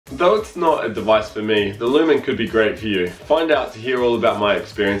though it's not a device for me, the Lumen could be great for you. Find out to hear all about my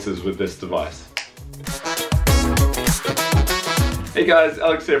experiences with this device. Hey guys,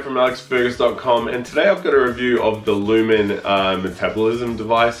 Alex here from alexfergus.com, and today I've got a review of the Lumen Metabolism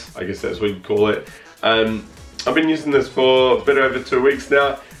device. I guess that's what you'd call it. I've been using this for a bit over 2 weeks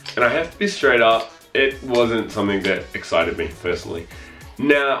now, and I have to be straight up, it wasn't something that excited me personally.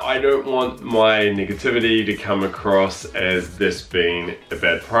 Now, I don't want my negativity to come across as this being a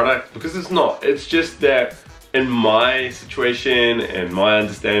bad product, because it's not. It's just that in my situation and my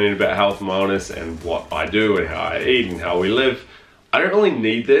understanding about health and wellness and what I do and how I eat and how we live, I don't really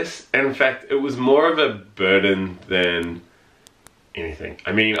need this. And in fact, it was more of a burden than anything.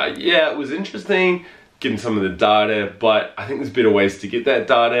 I mean, yeah, it was interesting getting some of the data, but I think there's better ways to get that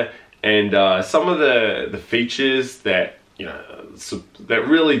data. And some of the features that that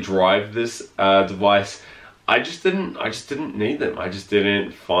really drive this device, I just didn't need them. I just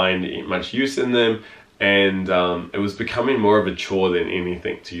didn't find much use in them, and it was becoming more of a chore than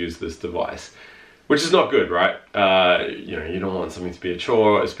anything to use this device, which is not good, right? You don't want something to be a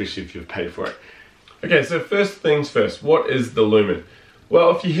chore, especially if you've paid for it. Okay, so first things first, what is the Lumen?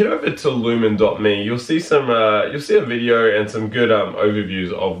 Well, if you head over to lumen.me, you'll see a video and some good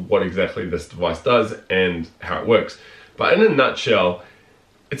overviews of what exactly this device does and how it works. But in a nutshell,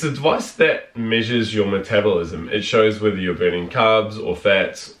 it's a device that measures your metabolism. It shows whether you're burning carbs or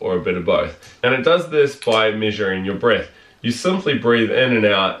fats or a bit of both. And it does this by measuring your breath. You simply breathe in and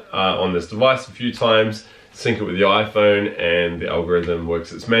out on this device a few times, sync it with your iPhone, and the algorithm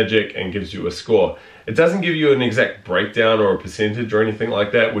works its magic and gives you a score. It doesn't give you an exact breakdown or a percentage or anything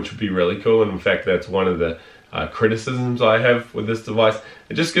like that, which would be really cool. And in fact, that's one of the criticisms I have with this device.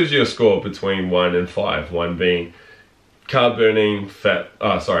 It just gives you a score between 1 and 5, 1 being carb burning,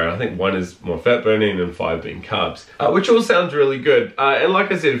 I think 1 is more fat burning and 5 being carbs, which all sounds really good. And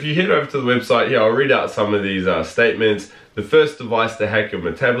like I said, if you head over to the website here, I'll read out some of these statements. The first device to hack your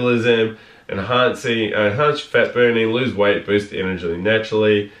metabolism, enhance your fat burning, lose weight, boost energy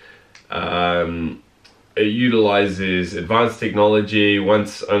naturally. It utilizes advanced technology,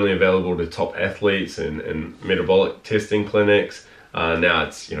 once only available to top athletes and metabolic testing clinics. Now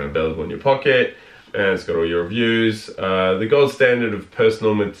it's available in your pocket, and it's got all your reviews. The gold standard of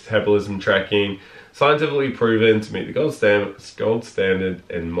personal metabolism tracking, scientifically proven to meet the gold standard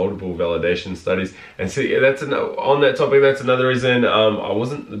in multiple validation studies. And see, on that topic, that's another reason I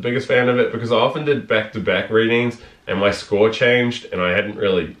wasn't the biggest fan of it, because I often did back-to-back readings and my score changed and I hadn't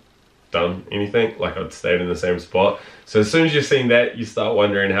really done anything, like I'd stayed in the same spot. So as soon as you're seeing that, you start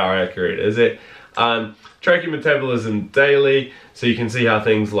wondering how accurate is it. Track your metabolism daily, so you can see how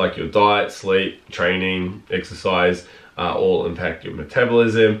things like your diet, sleep, training, exercise all impact your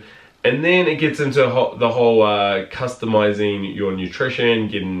metabolism. And then it gets into the whole customizing your nutrition,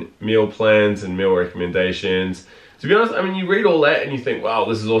 getting meal plans and meal recommendations. To be honest, I mean, you read all that and you think, wow,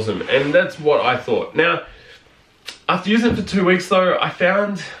 this is awesome. And that's what I thought. Now, after using it for 2 weeks though, I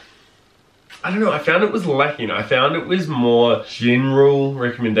found it was lacking. I found it was more general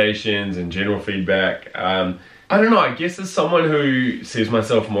recommendations and general feedback. I don't know, I guess as someone who sees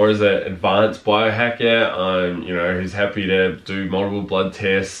myself more as an advanced biohacker, who's happy to do multiple blood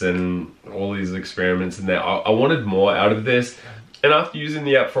tests and all these experiments and that, I wanted more out of this. And after using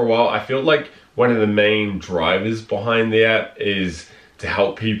the app for a while, I feel like one of the main drivers behind the app is to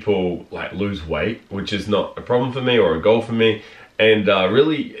help people lose weight, which is not a problem for me or a goal for me. And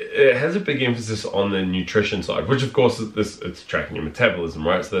really, it has a big emphasis on the nutrition side, which of course it's tracking your metabolism,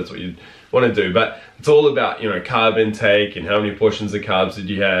 right? So that's what you want to do. But it's all about, carb intake and how many portions of carbs did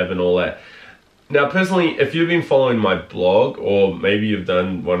you have and all that. Now, personally, if you've been following my blog, or maybe you've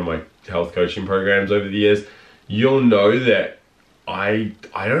done one of my health coaching programs over the years, you'll know that I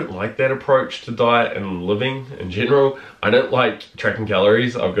don't like that approach to diet and living in general. I don't like tracking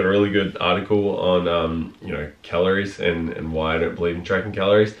calories. I've got a really good article on calories and why I don't believe in tracking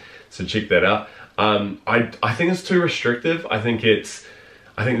calories, so check that out. I think it's too restrictive. I think there's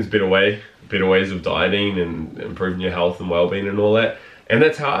better ways of dieting and improving your health and well-being and all that. And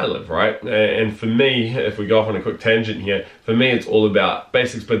that's how I live, right? And for me, if we go off on a quick tangent here, for me it's all about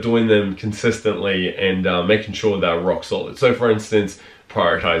basics, but doing them consistently and making sure they're rock solid. So for instance,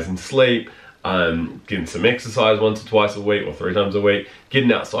 prioritizing sleep, getting some exercise once or twice a week or 3 times a week,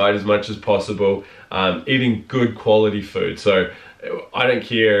 getting outside as much as possible, eating good quality food. So I don't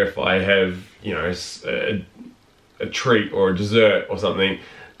care if I have, a treat or a dessert or something,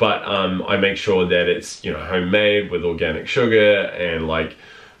 but I make sure that it's homemade with organic sugar and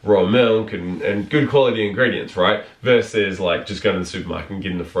raw milk and good quality ingredients, right? Versus like just going to the supermarket and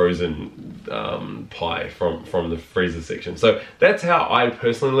getting the frozen pie from the freezer section. So that's how I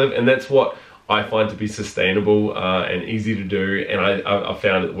personally live, and that's what I find to be sustainable and easy to do, and I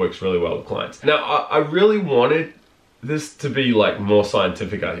found it works really well with clients. Now, I really wanted this to be like more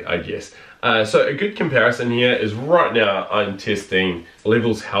scientific, I guess. So a good comparison here is right now I'm testing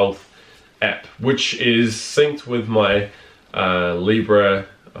Levels Health app, which is synced with my Libre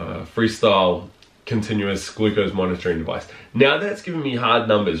Freestyle continuous glucose monitoring device. Now that's giving me hard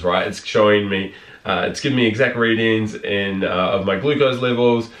numbers, right? It's showing me, it's giving me exact readings of my glucose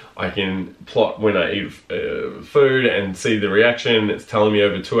levels. I can plot when I eat food and see the reaction. It's telling me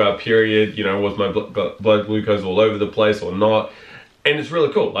over a 2-hour period, you know, was my blood glucose all over the place or not? And it's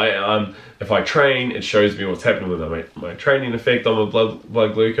really cool. If I train, it shows me what's happening with my training effect on my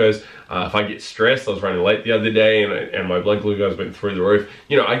blood glucose. If I get stressed, I was running late the other day and my blood glucose went through the roof.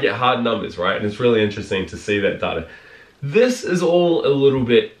 You know, I get hard numbers, right? And it's really interesting to see that data. This is all a little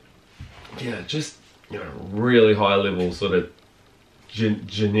bit, yeah, just, you know, really high level sort of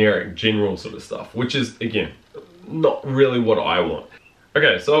generic, general sort of stuff, which is, again, not really what I want.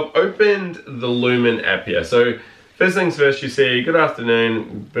 Okay, so I've opened the Lumen app here. So first things first, you see good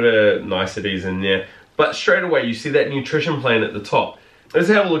afternoon, bit of niceties in there, but straight away you see that nutrition plan at the top. Let's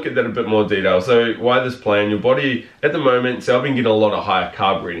have a look at that in a bit more detail. So why this plan? Your body at the moment, so I've been getting a lot of higher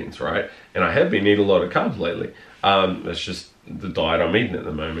carb readings, right? And I have been eating a lot of carbs lately. That's just the diet I'm eating at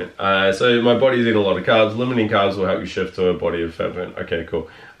the moment. So my body's eating a lot of carbs. Limiting carbs will help you shift to a body of fat burn. Okay, cool.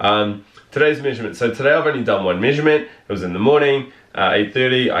 Today's measurement. So today I've only done one measurement. It was in the morning,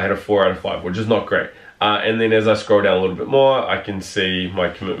 8:30. I had a 4 out of 5, which is not great. And then as I scroll down a little bit more, I can see my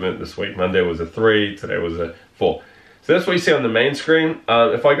commitment this week. Monday was a 3, today was a 4. So that's what you see on the main screen.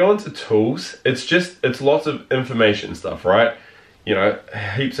 If I go into tools, it's lots of information stuff, right? You know,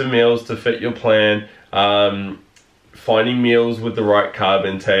 heaps of meals to fit your plan, finding meals with the right carb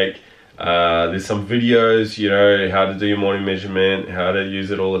intake. There's some videos, you know, how to do your morning measurement, how to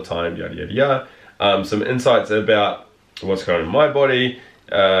use it all the time, yada, yada, yada. Some insights about what's going on in my body.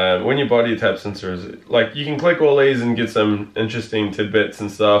 When your body taps into, like, you can click all these and get some interesting tidbits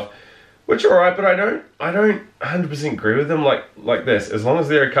and stuff, which are alright, but I don't 100% agree with them like this. As long as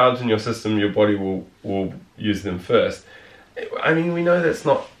there are carbs in your system, your body will use them first. I mean, we know it's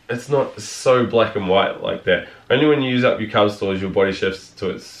not so black and white like that. Only when you use up your carb stores, your body shifts to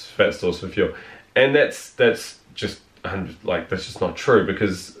its fat stores for fuel, and that's just that's just not true,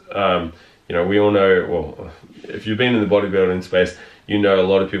 because you know, we all know, well, if you've been in the bodybuilding space, you know a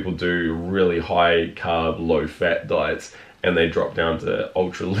lot of people do really high carb, low fat diets, and they drop down to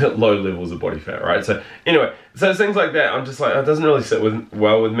ultra low levels of body fat, right? So anyway, so things like that, I'm just like, it doesn't really sit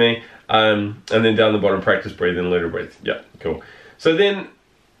well with me. And then down the bottom, practice breathing, learn to breathe. Yeah, cool. So then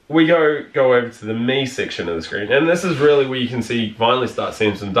we go over to the me section of the screen, and this is really where you can finally start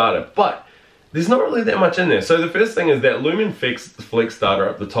seeing some data, but there's not really that much in there. So the first thing is that Lumen Flex data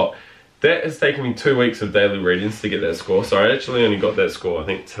up the top. That has taken me 2 weeks of daily readings to get that score. So I actually only got that score, I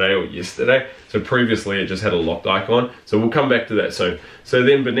think, today or yesterday. So previously it just had a locked icon. So we'll come back to that soon. So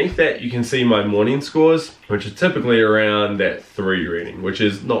then beneath that, you can see my morning scores, which are typically around that 3 reading, which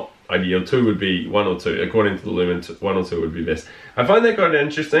is not ideal. 2 would be 1 or 2. According to the Lumen, 1 or 2 would be best. I find that kind of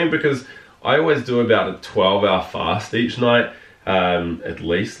interesting because I always do about a 12-hour fast each night. At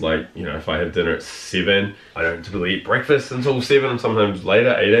least, like, you know, if I have dinner at 7, I don't typically eat breakfast until 7, sometimes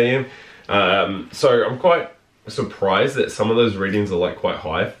later, 8 a.m. So I'm quite surprised that some of those readings are like quite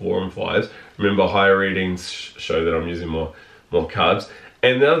high, 4 and 5s. Remember, higher readings show that I'm using more carbs.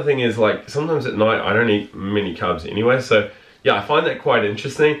 And the other thing is, like, sometimes at night I don't eat many carbs anyway. So yeah, I find that quite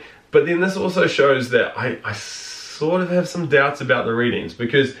interesting. But then this also shows that I sort of have some doubts about the readings,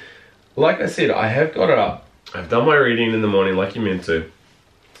 because like I said, I have got it up. I've done my reading in the morning like you meant to.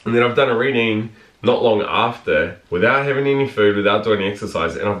 And then I've done a reading not long after without having any food, without doing any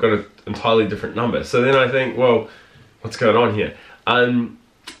exercise, and I've got an entirely different number. So then I think, well, what's going on here?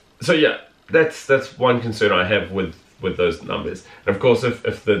 So yeah, that's one concern I have with those numbers. And of course,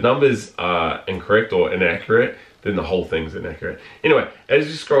 if the numbers are incorrect or inaccurate, then the whole thing's inaccurate. Anyway, as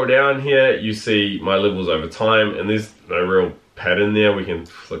you scroll down here, you see my levels over time, and there's no real pattern there. We can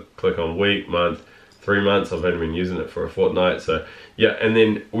click on week, month, 3 months. I've only been using it for a fortnight. So yeah, and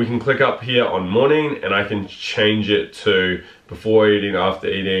then we can click up here on morning, and I can change it to before eating, after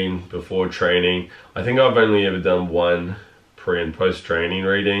eating, before training. I think I've only ever done one pre and post training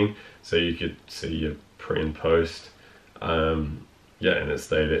reading, so you could see your pre and post. Yeah, and it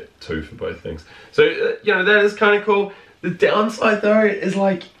stayed at 2 for both things. So, you know, that is kind of cool. The downside though is,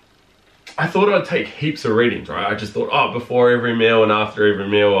 like, I thought I'd take heaps of readings, right? I just thought, oh, before every meal and after every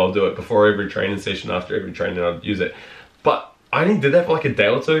meal, I'll do it. Before every training session, after every training, I'll use it. But I only did that for like a day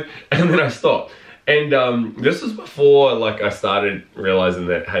or two, and then I stopped. And this was before like I started realizing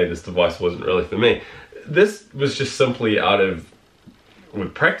that, hey, this device wasn't really for me. This was just simply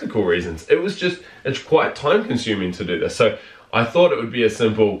with practical reasons. It's quite time consuming to do this. So I thought it would be a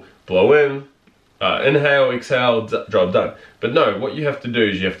simple blow in, inhale, exhale, job done. But no, what you have to do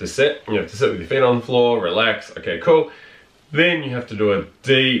is you have to sit with your feet on the floor, relax, okay, cool. Then you have to do a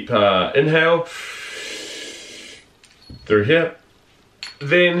deep inhale through here.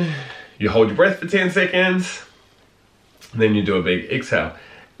 Then you hold your breath for 10 seconds. Then you do a big exhale.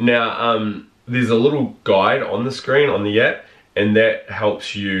 Now, there's a little guide on the screen on the app, and that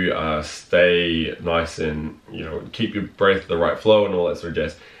helps you stay nice and, keep your breath, the right flow and all that sort of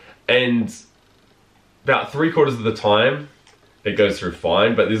jazz. And about 3/4 of the time, it goes through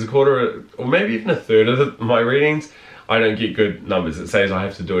fine, but there's a quarter, or maybe even a third of my readings, I don't get good numbers. It says I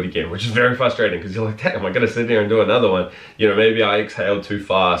have to do it again, which is very frustrating because you're like, damn, I gotta sit there and do another one. Maybe I exhaled too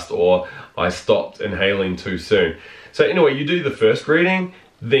fast or I stopped inhaling too soon. So anyway, you do the first reading,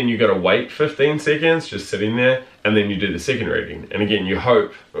 then you gotta wait 15 seconds, just sitting there, and then you do the second reading. And again, you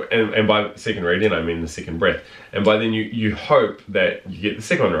hope, and by second reading, I mean the second breath. And by then you hope that you get the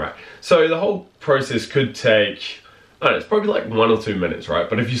second one right. So the whole process could take, I don't know, it's probably like 1 or 2 minutes, right?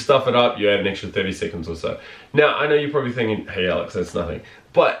 But if you stuff it up, you add an extra 30 seconds or so. Now, I know you're probably thinking, hey Alex, that's nothing.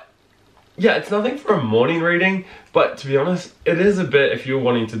 But yeah, it's nothing for a morning reading, but to be honest, it is a bit if you're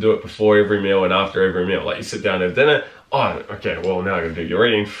wanting to do it before every meal and after every meal. Like you sit down and have dinner, oh, okay, well now I gotta do your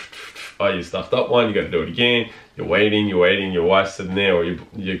reading. Oh, you stuffed up one, you gotta do it again. You're waiting, your wife's sitting there, or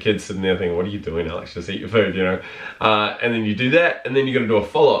your kid's sitting there thinking, what are you doing, Alex? Just eat your food, And then you do that, and then you gotta do a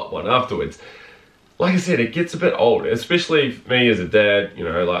follow-up one afterwards. Like I said, it gets a bit old, especially for me as a dad.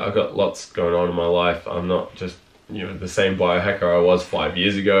 Like I've got lots going on in my life. I'm not just, the same biohacker I was 5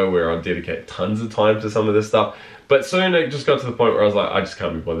 years ago, where I'll dedicate tons of time to some of this stuff. But soon it just got to the point where I was like, I just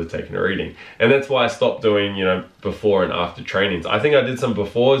can't be bothered taking a reading. And that's why I stopped doing, before and after trainings. I think I did some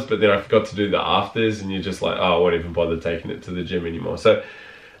befores, but then I forgot to do the afters, and you're just like, oh, I won't even bother taking it to the gym anymore. So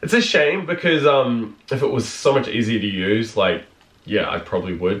it's a shame because if it was so much easier to use, like, yeah, I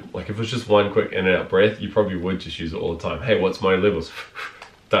probably would. Like if it was just one quick in and out breath, you probably would just use it all the time. Hey, what's my levels?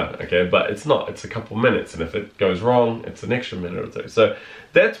 Done, okay? But it's not, it's a couple minutes, and if it goes wrong, it's an extra minute or two. So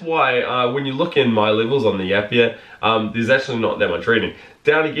that's why when you look in my levels on the app here, there's actually not that much reading.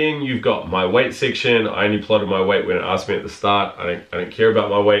 Down again, you've got my weight section. I only plotted my weight when it asked me at the start. I don't care about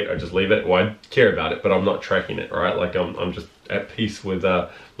my weight, I just leave it. Well, I care about it, but I'm not tracking it, right? Like I'm just at peace with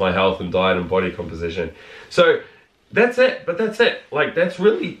my health and diet and body composition. So that's it, but that's it. Like, that's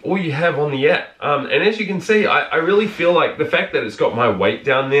really all you have on the app. And as you can see, I really feel like the fact that it's got my weight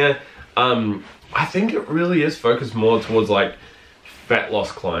down there, I think it really is focused more towards like fat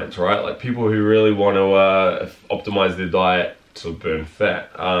loss clients, right? Like people who really want to optimize their diet to burn fat,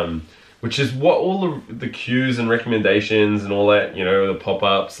 which is what all the cues and recommendations and all that, the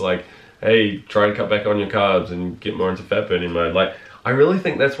pop-ups, like, hey, try to cut back on your carbs and get more into fat burning mode. Like, I really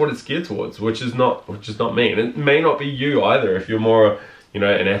think that's what it's geared towards, which is not me. And it may not be you either. If you're more, an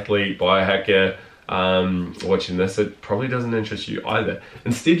athlete, biohacker, watching this, it probably doesn't interest you either.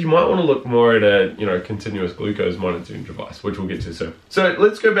 Instead, you might want to look more at a, continuous glucose monitoring device, which we'll get to soon. So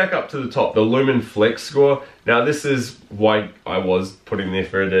let's go back up to the top, the Lumen Flex score. Now, this is why I was putting the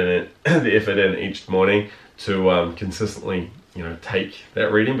effort in each morning to consistently, take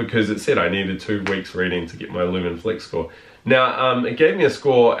that reading, because it said I needed 2 weeks reading to get my Lumen Flex score. Now, it gave me a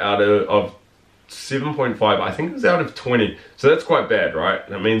score out of 7.5. I think it was out of 20. So that's quite bad, right?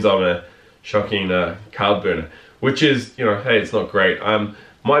 That means I'm a shocking carb burner, which is, hey, it's not great.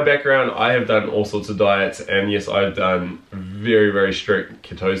 My background, I have done all sorts of diets, and yes, I've done very, very strict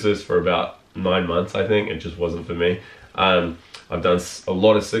ketosis for about 9 months, I think. It just wasn't for me. I've done a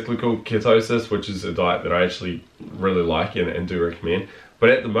lot of cyclical ketosis, which is a diet that I actually really like and do recommend. But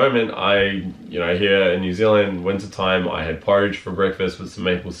at the moment, here in New Zealand, wintertime, I had porridge for breakfast with some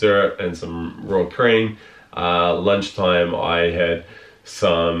maple syrup and some raw cream. Lunchtime, I had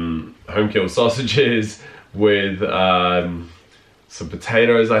some home-killed sausages with some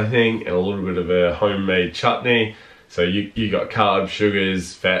potatoes, I think, and a little bit of a homemade chutney. So you got carbs,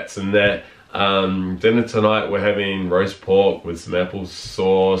 sugars, fats, and that. Dinner tonight, we're having roast pork with some apple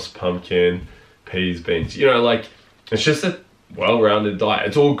sauce, pumpkin, peas, beans. It's just a well-rounded diet.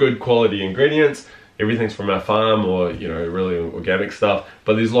 It's all good quality ingredients. Everything's from our farm or, really organic stuff,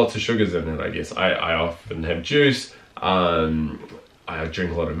 but there's lots of sugars in it, I guess. I often have juice. I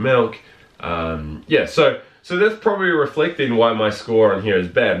drink a lot of milk. So So that's probably reflecting why my score on here is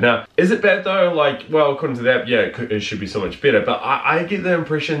bad. Now, is it bad though? Like, well, according to that, yeah, it should be so much better. But I get the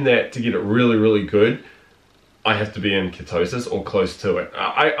impression that to get it really, really good, I have to be in ketosis or close to it.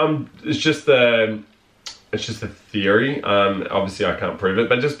 It's just a theory. Obviously, I can't prove it,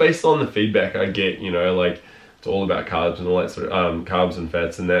 but just based on the feedback I get, you know, like it's all about carbs and all that sort of carbs and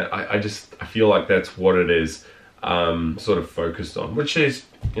fats and that. I feel like that's what it is. Sort of focused on, which is,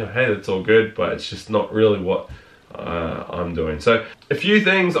 you know, hey, that's all good, but it's just not really what I'm doing. So a few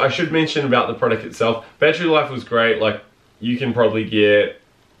things I should mention about the product itself. Battery life was great. Like, you can probably get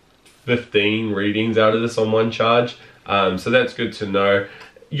 15 readings out of this on one charge, so that's good to know.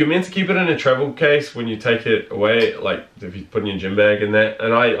 You're meant to keep it in a travel case when you take it away, like if you put in your gym bag and that,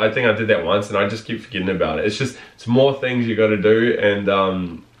 and I think I did that once and I just keep forgetting about it. It's more things you got to do,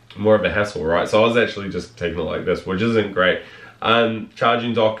 and more of a hassle, right? So I was actually just taking it like this, which isn't great.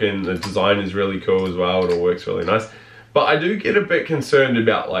 Charging dock and the design is really cool as well. It all works really nice. But I do get a bit concerned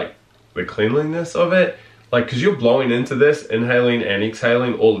about like the cleanliness of it. Like, cause you're blowing into this, inhaling and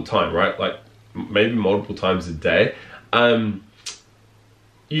exhaling all the time, right? Like maybe multiple times a day.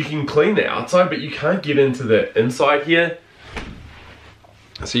 You can clean the outside, but you can't get into the inside here.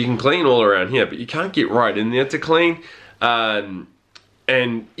 So you can clean all around here, but you can't get right in there to clean.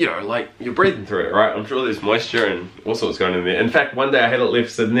 And, you know, like, you're breathing through it, right? I'm sure there's moisture and all sorts going in there. In fact, one day I had it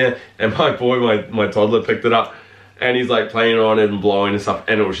left sitting there, and my boy, my toddler, picked it up, and he's like playing on it and blowing and stuff,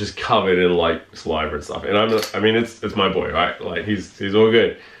 and it was just covered in like saliva and stuff. And I mean, it's my boy, right? Like, he's all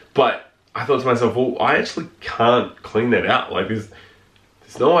good. But I thought to myself, well, I actually can't clean that out. Like, there's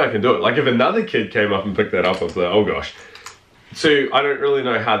no way I can do it. Like, if another kid came up and picked that up, I was like, oh gosh. So I don't really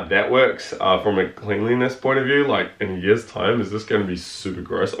know how that works from a cleanliness point of view. Like, in a year's time, is this going to be super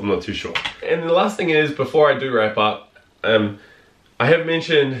gross? I'm not too sure. And the last thing is, before I do wrap up, I have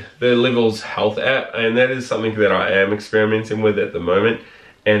mentioned the Levels Health app, and that is something that I am experimenting with at the moment,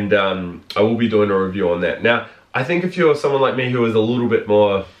 and I will be doing a review on that. Now, I think if you're someone like me who is a little bit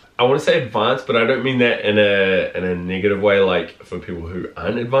more, I want to say advanced, but I don't mean that in a negative way, like for people who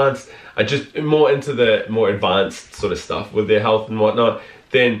aren't advanced. I just more into the more advanced sort of stuff with their health and whatnot.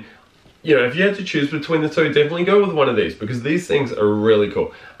 Then, you know, if you had to choose between the two, definitely go with one of these, because these things are really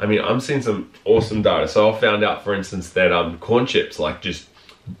cool. I mean, I'm seeing some awesome data. So I found out, for instance, that corn chips like just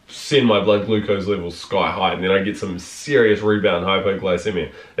send my blood glucose levels sky high, and then I get some serious rebound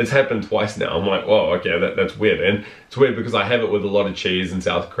hypoglycemia. It's happened twice now. I'm like, whoa, okay, that's weird. And it's weird because I have it with a lot of cheese and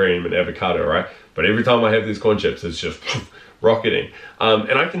sour cream and avocado, right? But every time I have these corn chips, it's just rocketing.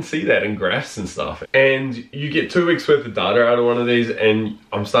 And I can see that in graphs and stuff. And you get 2 weeks worth of data out of one of these, and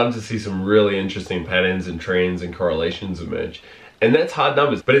I'm starting to see some really interesting patterns and trends and correlations emerge. And that's hard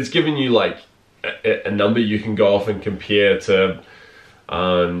numbers, but it's giving you like a number you can go off and compare to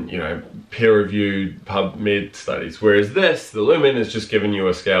you know, peer-reviewed PubMed studies. Whereas this, the Lumen, is just giving you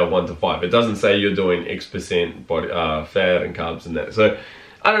a scale of 1 to 5. It doesn't say you're doing X% body fat and carbs and that. So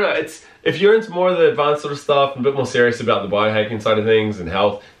I don't know. It's, if you're into more of the advanced sort of stuff and a bit more serious about the biohacking side of things and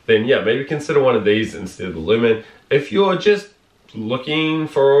health, then yeah, maybe consider one of these instead of the Lumen. If you're just looking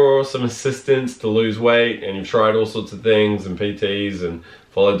for some assistance to lose weight and you've tried all sorts of things and PTs and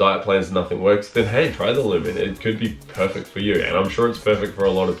follow diet plans and nothing works, then hey, try the Lumen. It could be perfect for you, and I'm sure it's perfect for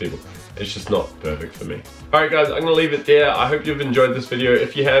a lot of people. It's just not perfect for me. Alright guys, I'm going to leave it there. I hope you've enjoyed this video.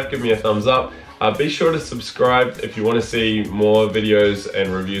 If you have, give me a thumbs up. Be sure to subscribe if you want to see more videos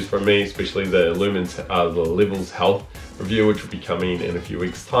and reviews from me, especially the the Levels Health review, which will be coming in a few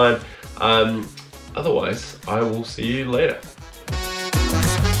weeks' time. Otherwise, I will see you later.